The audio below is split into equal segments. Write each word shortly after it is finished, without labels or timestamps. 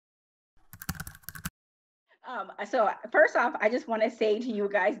So first off, I just want to say to you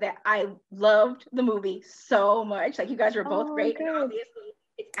guys that I loved the movie so much. Like you guys were both Oh, great, and good. obviously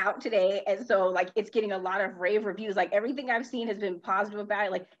it's out today, and so like it's getting a lot of rave reviews. Like everything I've seen has been positive about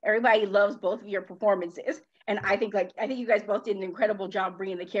it. Like everybody loves both of your performances, and I think you guys both did an incredible job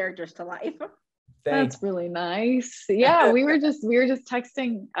bringing the characters to life. Thanks. That's really nice. Yeah, we were just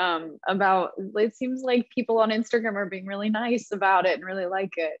texting about, it seems like people on Instagram are being really nice about it and really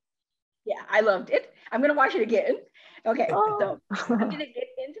like it. Yeah, I loved it. I'm gonna watch it again. Okay, Oh. so I'm gonna get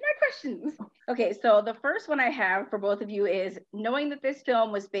into my questions. Okay, so the first one I have for both of you is, knowing that this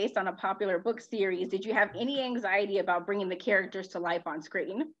film was based on a popular book series, did you have any anxiety about bringing the characters to life on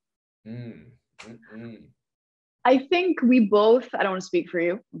screen? I think we both, I don't want to speak for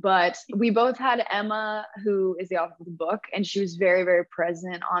you, but we both had Emma, who is the author of the book, and she was very, very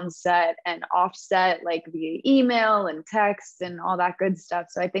present on set and off set, like via email and text and all that good stuff.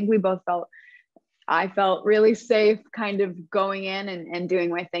 So I think we both I felt really safe kind of going in and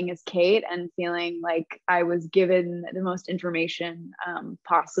doing my thing as Kate and feeling like I was given the most information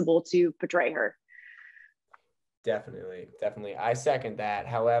possible to portray her. Definitely. I second that.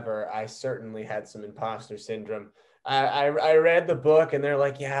 However, I certainly had some imposter syndrome. I read the book and they're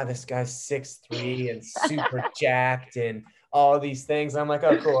like, yeah, this guy's 6'3" and super jacked and all of these things. I'm like,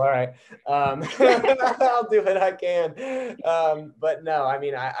 oh, cool. All right. I'll do what I can. But no, I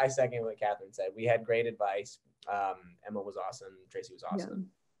mean, I second what Katherine said. We had great advice. Emma was awesome. Traci was awesome.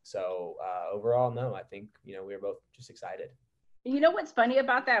 Yeah. So overall, no, I think, we were both just excited. You know what's funny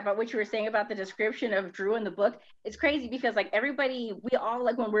about that, about what you were saying about the description of Drew in the book? It's crazy because like everybody, we all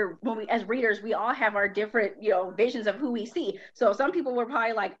like when we as readers, we all have our different, visions of who we see. So some people were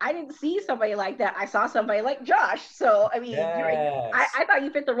probably like, I didn't see somebody like that. I saw somebody like Josh. So I mean, yes. I thought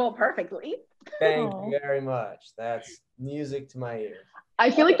you fit the role perfectly. Thank you very much. That's music to my ears. I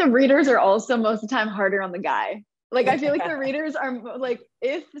feel like the readers are also most of the time harder on the guy. Like, I feel like the readers are like,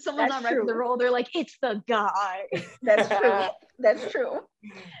 if someone's not right for the role, they're like, it's the guy. That's true. That's true.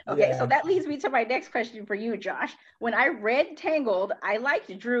 Okay, yeah. So that leads me to my next question for you, Josh. When I read Tangled, I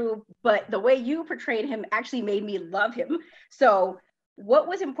liked Drew, but the way you portrayed him actually made me love him. So what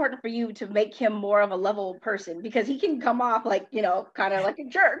was important for you to make him more of a lovable person? Because he can come off like, kind of like a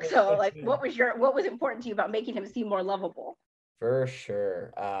jerk. So like, what was important to you about making him seem more lovable? For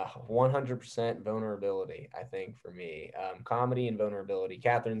sure. 100% vulnerability, I think, for me. Comedy and vulnerability.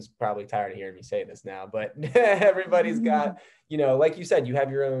 Catherine's probably tired of hearing me say this now, but everybody's got, like you said, you have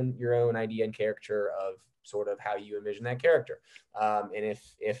your own idea and caricature of sort of how you envision that character. And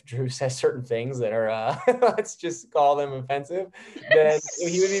if Drew says certain things that are, let's just call them offensive, then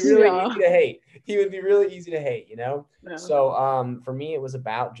he would be really easy to hate. He would be really easy to hate, Yeah. So for me, it was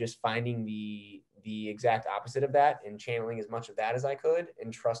about just finding the exact opposite of that and channeling as much of that as I could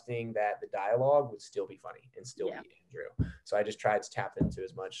and trusting that the dialogue would still be funny and still be Andrew. So I just tried to tap into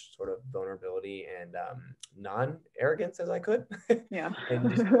as much sort of vulnerability and non-arrogance as I could. Yeah. And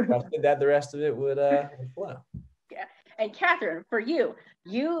just trusted that the rest of it would flow. Yeah. And Katherine, for you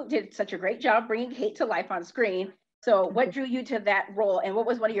did such a great job bringing Kate to life on screen. So what drew you to that role and what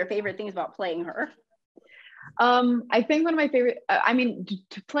was one of your favorite things about playing her? I think one of my favorite,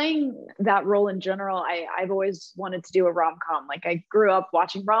 playing that role in general, I've always wanted to do a rom-com. Like I grew up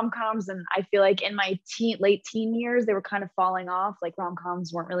watching rom-coms and I feel like in my late teen years, they were kind of falling off. Like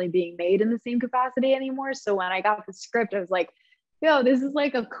rom-coms weren't really being made in the same capacity anymore. So when I got the script, I was like, this is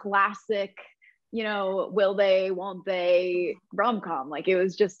like a classic, will they, won't they rom-com. Like it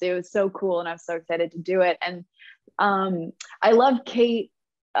was so cool. And I was so excited to do it. And I love Kate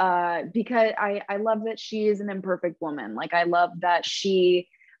because I love that she is an imperfect woman. Like I love that she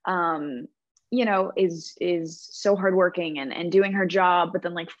is so hardworking and doing her job, but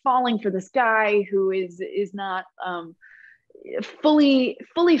then like falling for this guy who is not fully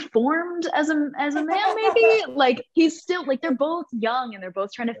formed as a man, maybe. Like he's still like, they're both young and they're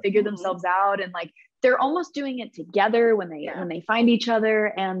both trying to figure themselves out, and like they're almost doing it together when they find each other.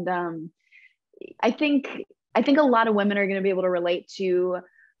 And I think a lot of women are going to be able to relate to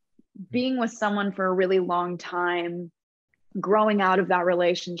being with someone for a really long time, growing out of that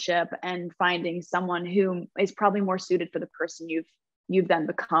relationship and finding someone who is probably more suited for the person you've then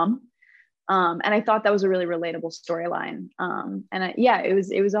become. And I thought that was a really relatable storyline.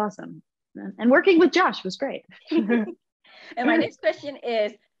 It was awesome. And working with Josh was great. And my next question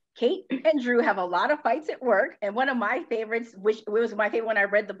is, Kate and Drew have a lot of fights at work, and one of my favorites, which was my favorite when I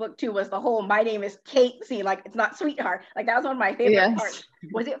read the book too, was the whole "my name is Kate" scene. Like it's not sweetheart. Like that was one of my favorite parts.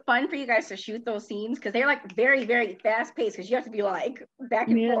 Was it fun for you guys to shoot those scenes? Because they're like very, very fast paced. Because you have to be like back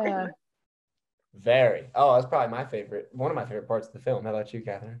and forth. Very. Oh, that's probably one of my favorite parts of the film. How about you,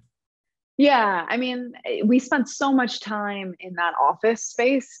 Katherine? Yeah, I mean, we spent so much time in that office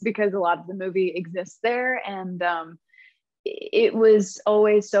space because a lot of the movie exists there. And it was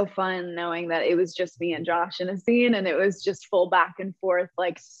always so fun knowing that it was just me and Josh in a scene, and it was just full back and forth,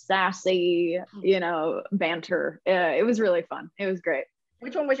 like sassy, banter. It was really fun. It was great.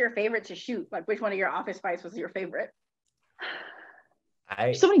 Which one was your favorite to shoot? Like, which one of your office fights was your favorite?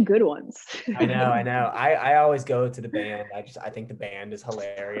 So many good ones. I know. I always go to the band. I think the band is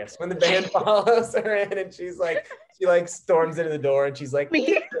hilarious when the band follows her in and she storms into the door and she's like,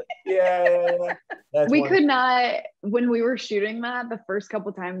 yeah. We could not, when we were shooting that the first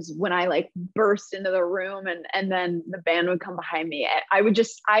couple times, when I like burst into the room and then the band would come behind me, I would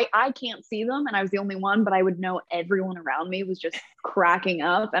just, I can't see them and I was the only one, but I would know everyone around me was just cracking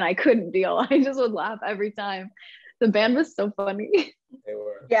up and I couldn't deal. I just would laugh every time. The band was so funny. They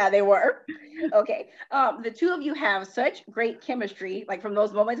were. Yeah, they were. Okay. The two of you have such great chemistry, like from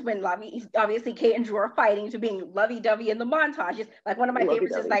those moments when obviously Kate and Drew are fighting to being lovey-dovey in the montages. Like one of my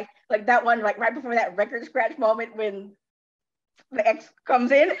favorites is like that one, like right before that record scratch moment when the ex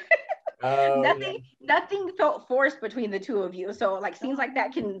comes in. Nothing felt forced between the two of you. So like scenes like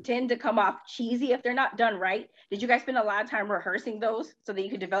that can tend to come off cheesy if they're not done right. Did you guys spend a lot of time rehearsing those so that you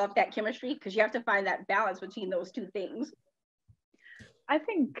could develop that chemistry? Because you have to find that balance between those two things. I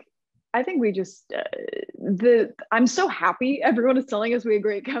think we just I'm so happy everyone is telling us we have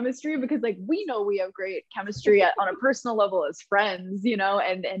great chemistry, because like we know we have great chemistry on a personal level as friends,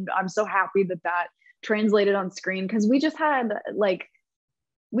 and I'm so happy that translated on screen, because we just had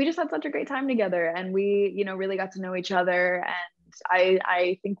such a great time together, and we really got to know each other, and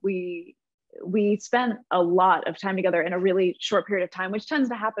I think we spent a lot of time together in a really short period of time, which tends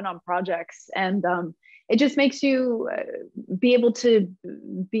to happen on projects, and it just makes you be able to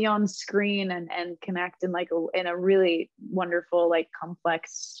be on screen and connect in in a really wonderful, like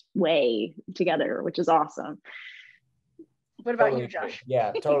complex way together, which is awesome. What about you, Josh?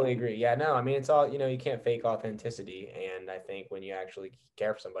 Yeah, totally agree. Yeah, no, I mean, it's all, you can't fake authenticity. And I think when you actually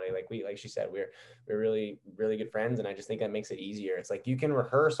care for somebody, like she said, we're really, really good friends. And I just think that makes it easier. It's like you can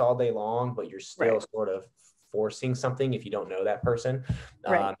rehearse all day long, but you're still sort of forcing something if you don't know that person.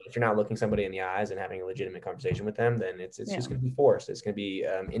 If you're not looking somebody in the eyes and having a legitimate conversation with them, then it's just going to be forced. It's going to be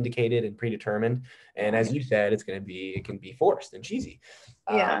indicated and predetermined. And as you said, it can be forced and cheesy.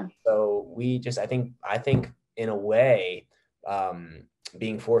 So I think in a way,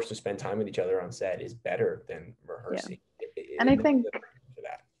 being forced to spend time with each other on set is better than rehearsing. And I think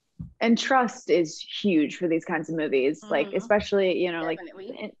and trust is huge for these kinds of movies, like especially like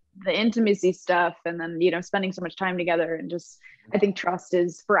the intimacy stuff, and then spending so much time together, and just I think trust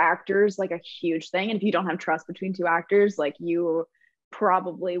is for actors like a huge thing, and if you don't have trust between two actors, like you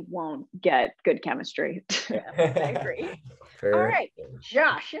probably won't get good chemistry. I agree. All right,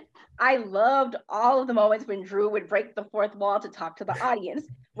 Josh, I loved all of the moments when Drew would break the fourth wall to talk to the audience.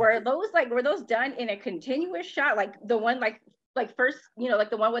 Were those done in a continuous shot, like the one like first, like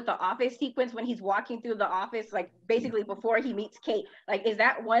the one with the office sequence when he's walking through the office, like basically before he meets Kate, like is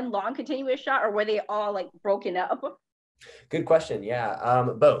that one long continuous shot, or were they all like broken up? Good question. Yeah.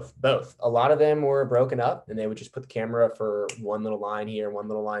 Both. A lot of them were broken up and they would just put the camera for one little line here, one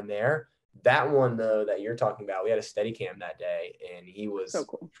little line there. That one though, that you're talking about, we had a steady cam that day and he was so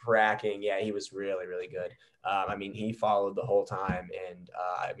cool. Tracking. Yeah. He was really, really good. I mean, he followed the whole time, and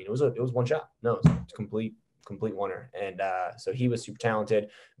I mean, it was one shot. No, it was complete oneer. And so he was super talented,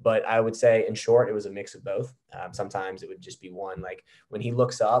 but I would say in short, it was a mix of both. Sometimes it would just be one, like when he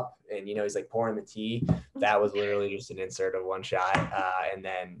looks up and, he's like pouring the tea, that was literally just an insert of one shot. And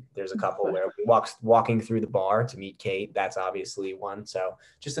then there's a couple where we walking through the bar to meet Kate. That's obviously one. So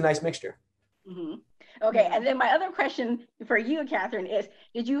just a nice mixture. Mm-hmm. Okay. And then my other question for you, Katherine, is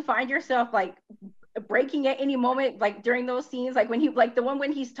did you find yourself like breaking at any moment, like during those scenes, like when he, like the one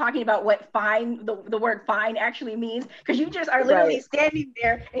when he's talking about what fine, the word fine actually means, because you just are literally standing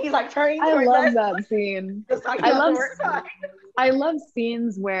there and he's like turning towards us. I love that scene. I love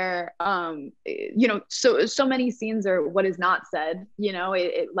scenes where so many scenes are what is not said,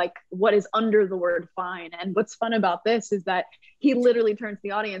 it like what is under the word fine. And what's fun about this is that he literally turns to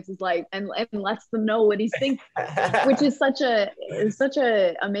the audience is like and lets them know what he's thinking, which is such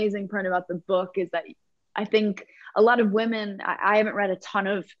a amazing part about the book, is that I think a lot of women, I haven't read a ton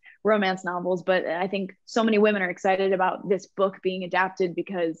of romance novels, but I think so many women are excited about this book being adapted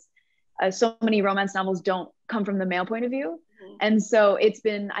because so many romance novels don't come from the male point of view. And so it's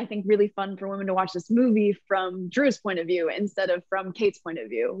been, I think, really fun for women to watch this movie from Drew's point of view instead of from Kate's point of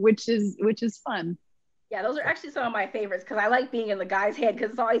view, which is fun. Yeah, those are actually some of my favorites because I like being in the guy's head because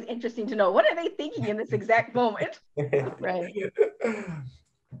it's always interesting to know what are they thinking in this exact moment. Right.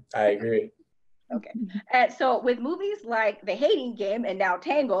 I agree. Okay. And so with movies like The Hating Game and now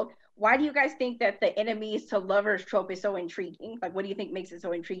Tangled, why do you guys think that the enemies to lovers trope is so intriguing? Like, what do you think makes it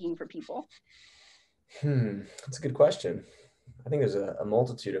so intriguing for people? That's a good question. I think there's a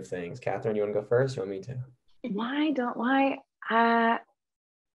multitude of things. Catherine, you want to go first? You want me to? Why?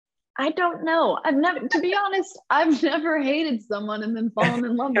 I don't know. I've never, to be honest, I've never hated someone and then fallen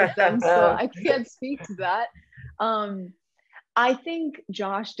in love with them. So I can't speak to that. I think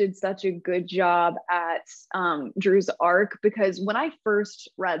Josh did such a good job at Drew's arc, because when I first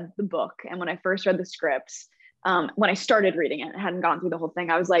read the book and when I first read the scripts, when I started reading it, I hadn't gone through the whole thing,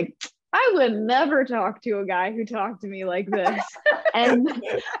 I was like, I would never talk to a guy who talked to me like this. And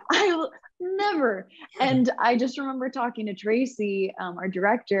I never. And I just remember talking to Traci, our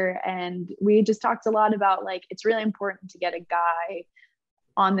director, and we just talked a lot about like, it's really important to get a guy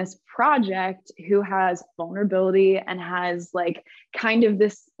on this project who has vulnerability and has like kind of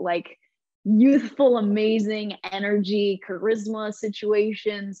this like youthful, amazing energy, charisma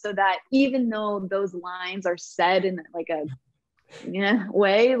situation, so that even though those lines are said in like a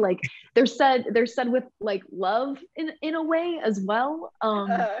way, like they're said with like love in a way as well.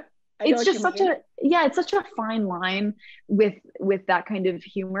 It's just such it's such a fine line with that kind of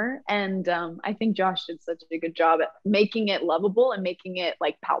humor, and I think Josh did such a good job at making it lovable and making it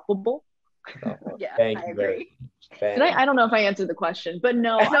like palpable. Yeah, Thank I you agree. I don't know if I answered the question, but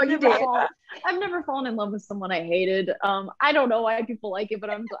no, No, you did. I've never fallen in love with someone I hated. I don't know why people like it, but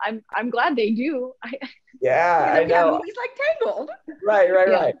I'm glad they do. Yeah, I we have know. movies like Tangled. Right.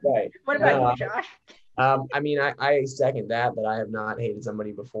 What about you, Josh? I mean, I second that I have not hated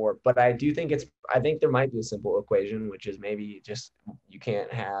somebody before, but I do think I think there might be a simple equation, which is maybe just you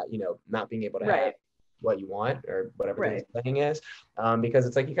can't have, not being able to have what you want or whatever the thing is, because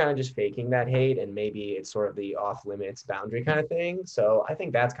it's like you're kind of just faking that hate, and maybe it's sort of the off limits boundary kind of thing. So I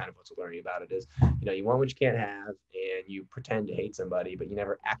think that's kind of what's learning about it is, you want what you can't have, and you pretend to hate somebody, but you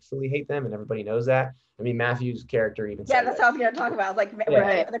never actually hate them, and everybody knows that. I mean, Matthew's character even said that's what I was going to talk about. Like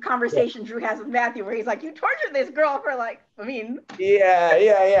the conversation Drew has with Matthew, where he's like, "You tortured this girl for like, I mean."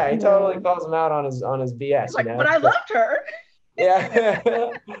 Yeah. He totally calls him out on his BS. Like, but I loved her.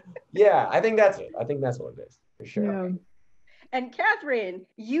 Yeah. Yeah. I think that's it. I think that's what it is for sure. Yeah. And Catherine,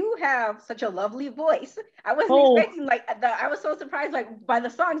 you have such a lovely voice. I wasn't expecting I was so surprised by the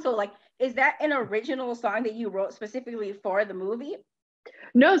song. So like, is that an original song that you wrote specifically for the movie?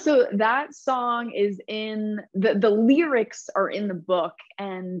 No, so that song is in the lyrics are in the book,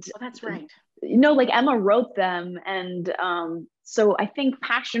 and that's right. Like Emma wrote them, and so I think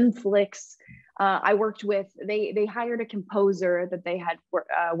Passionflix, I worked with. They hired a composer that they had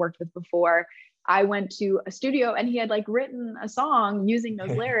worked with before. I went to a studio, and he had like written a song using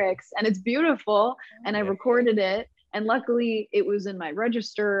those lyrics, and it's beautiful. And I recorded it. And luckily it was in my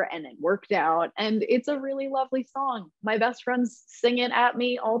register and it worked out. And it's a really lovely song. My best friends sing it at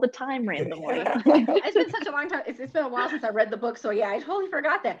me all the time randomly. It's been such a long time. It's been a while since I read the book. So yeah, I totally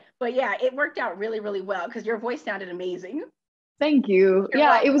forgot that. But yeah, it worked out really, really well because your voice sounded amazing. Thank you.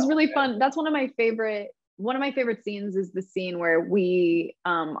 It was really fun. That's one of my favorite scenes is the scene where we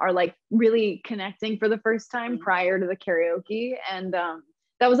are like really connecting for the first time prior to the karaoke. And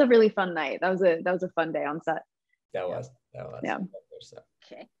that was a really fun night. That was a fun day on set. That was. Yeah.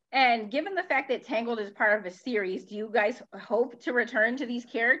 Okay. And given the fact that Tangled is part of a series, do you guys hope to return to these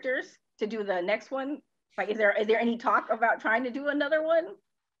characters to do the next one? Like, is there any talk about trying to do another one?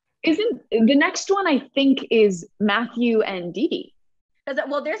 Isn't the next one? I think is Matthew and Dee Dee.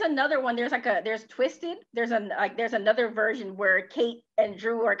 Well, there's another one. There's Twisted. There's another version where Kate and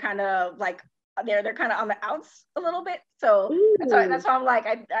Drew are kind of like they're kind of on the outs a little bit. So that's why I'm like,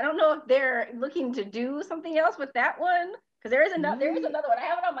 I don't know if they're looking to do something else with that one. Because there is another one. I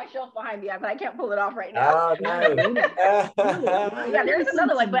have it on my shelf behind me, but I can't pull it off right now. Oh, nice. Yeah, there is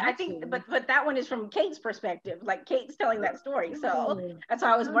another one, but I think, but that one is from Kate's perspective. Like Kate's telling that story, so that's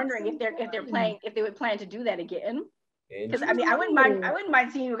why I was wondering if they would plan to do that again. Because I mean, I wouldn't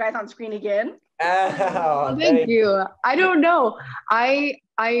mind seeing you guys on screen again. Oh, thank you. I don't know.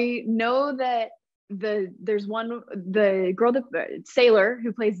 I know that there's the girl Sailor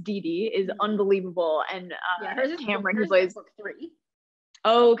who plays Dee Dee is unbelievable, and Cameron who plays book 3.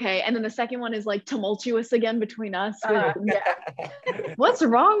 Oh, okay, and then the second one is like tumultuous again between us. What's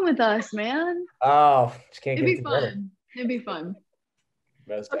wrong with us, man? Oh, just can't It'd get be together. fun. It'd be fun.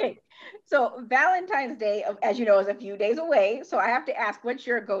 Okay, so Valentine's Day, as you know, is a few days away. So I have to ask, what's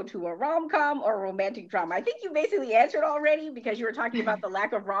your go-to, a rom-com or a romantic drama? I think you basically answered already because you were talking about the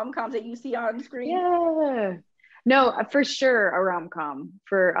lack of rom-coms that you see on screen. Yeah. No, for sure a rom-com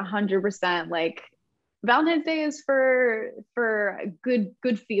for 100%. Like Valentine's Day is for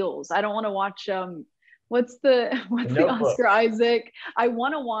good feels. I don't want to watch what's the Oscar Isaac? I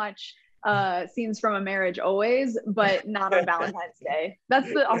want to watch Scenes from a Marriage always, but not on Valentine's Day.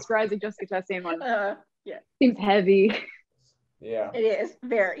 That's the Oscar Isaac Jessica Chastain one. Yeah. Seems heavy. Yeah. It is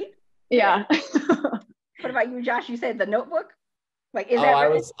very. Yeah. What about you, Josh? You said The Notebook? Like, is that I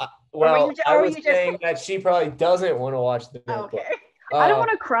was saying that she probably doesn't want to watch The Notebook. Okay. I don't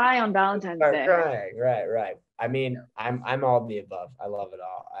want to cry on Valentine's Day. Crying, right. I mean, I'm all of the above. I love it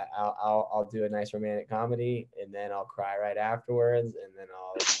all. I'll do a nice romantic comedy, and then I'll cry right afterwards, and then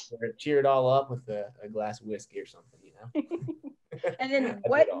I'll cheer it all up with a glass of whiskey or something, you know. And then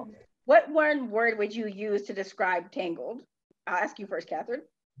what one word would you use to describe Tangled? I'll ask you first, Catherine.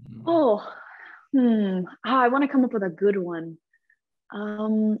 I want to come up with a good one.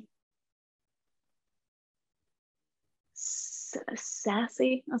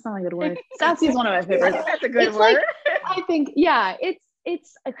 Sassy. That's not a good word. Sassy is one of my favorites. That's a good word. Like, I think, yeah,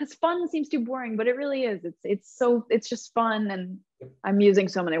 it's because fun seems too boring, but it really is. It's just fun, and I'm using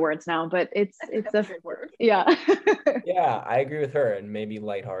so many words now, but it's a good word. Yeah. Yeah, I agree with her. And maybe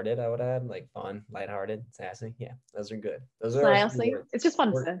lighthearted, I would add, like fun, lighthearted, sassy. Yeah, those are good. Those are sassy. It's just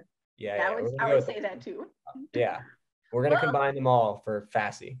fun to say. Yeah, I would say that too. Yeah. We're gonna combine them all for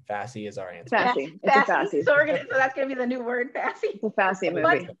Fassy. Fassy is our answer. Fassy. It's a Fassy. So that's gonna be the new word, Fassy. It's a Fassy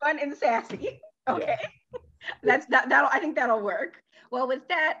movie. Fun and sassy. Okay. Yeah. I think that'll work. Well, with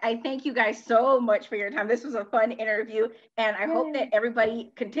that, I thank you guys so much for your time. This was a fun interview, and I hope that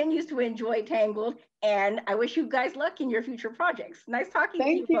everybody continues to enjoy Tangled. And I wish you guys luck in your future projects. Nice talking to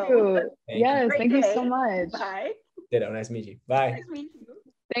you. Thank you. Yes, thank you so much. Bye. Ditto. Nice to meet you. Bye. Nice to meet you.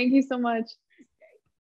 Thank you so much.